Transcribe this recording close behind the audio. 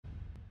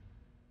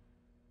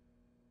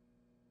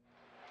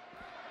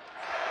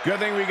Good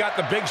thing we got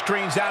the big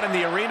screens out in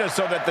the arena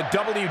so that the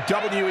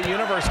WWE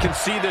Universe can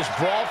see this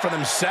brawl for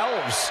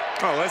themselves.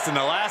 Oh, listen,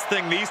 the last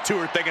thing these two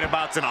are thinking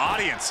about is an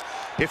audience.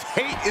 If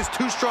hate is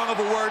too strong of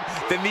a word,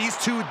 then these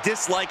two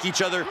dislike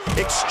each other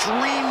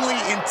extremely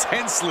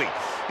intensely,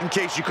 in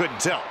case you couldn't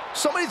tell.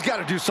 Somebody's got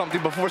to do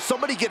something before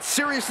somebody gets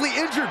seriously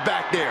injured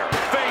back there.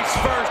 Face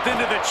first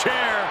into the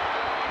chair.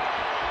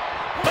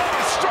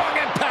 Oh, strong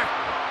impact.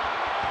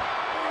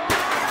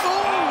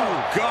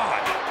 Oh, God.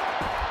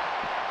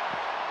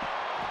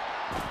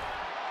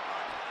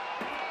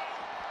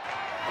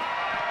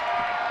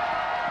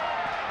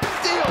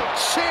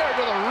 Chair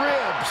to the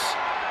ribs.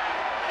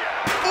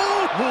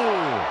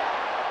 Ooh.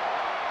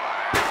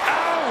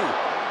 Ow!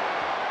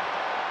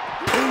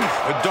 Oof,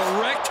 a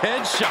direct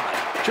headshot.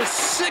 Just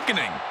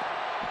sickening.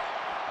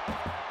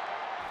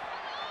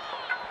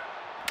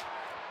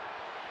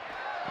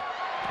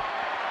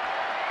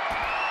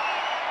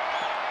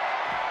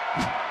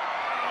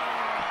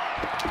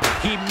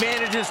 He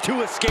manages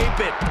to escape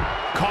it.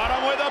 Caught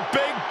him with a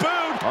big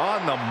boot.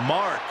 On the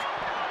mark.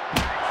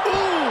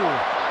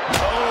 Ooh!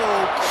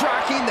 Oh,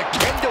 cracking the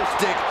kendo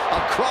stick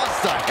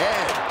across the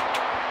head.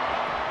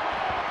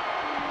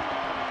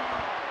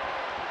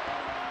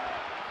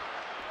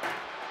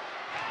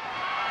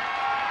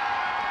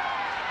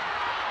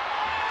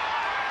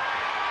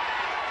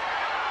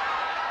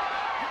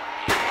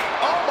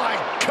 Oh, my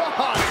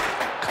God.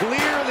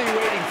 Clearly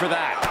waiting for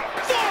that.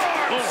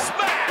 Forearm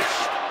smash.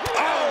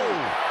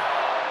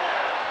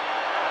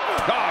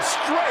 Oh,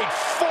 straight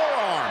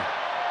forearm.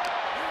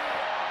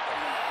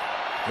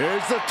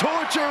 Here's the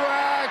torture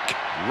rack.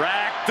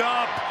 Racked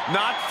up,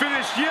 not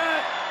finished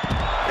yet.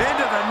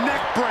 Into the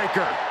neck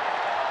breaker.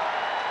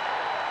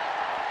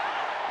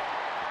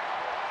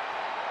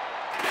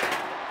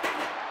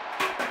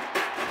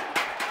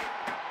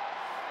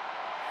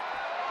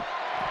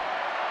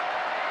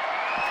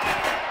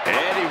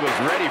 And he was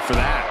ready for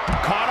that.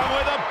 Caught him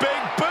with a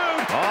big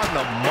boot. On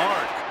the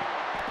mark.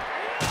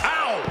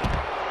 Ow!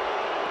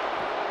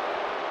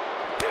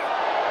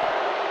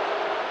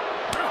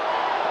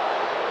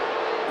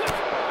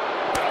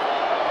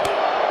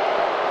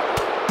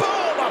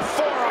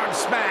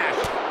 Smash.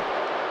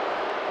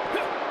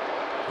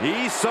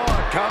 He saw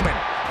it coming.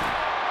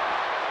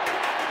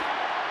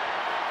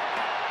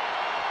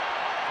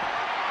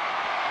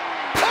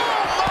 Oh,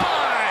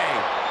 my!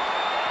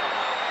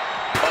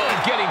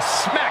 Oh, getting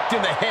smacked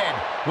in the head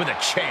with a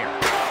chair.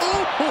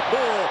 Ooh.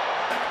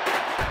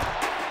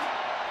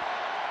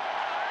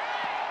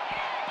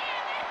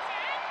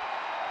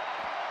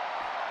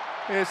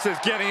 This is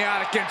getting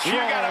out of control.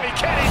 You gotta be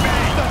kidding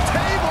me. The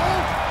table.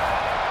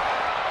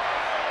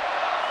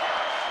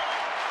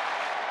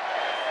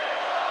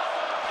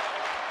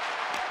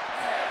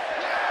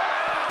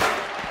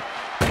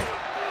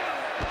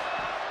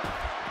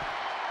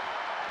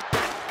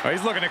 Oh,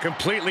 he's looking to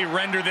completely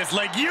render this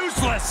leg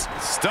useless.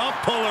 Stump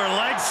puller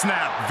leg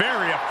snap,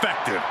 very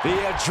effective. The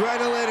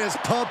adrenaline is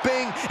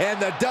pumping, and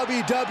the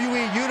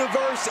WWE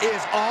Universe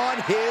is on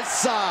his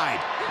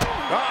side.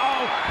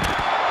 Uh-oh.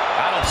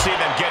 I don't see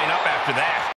them getting up after that.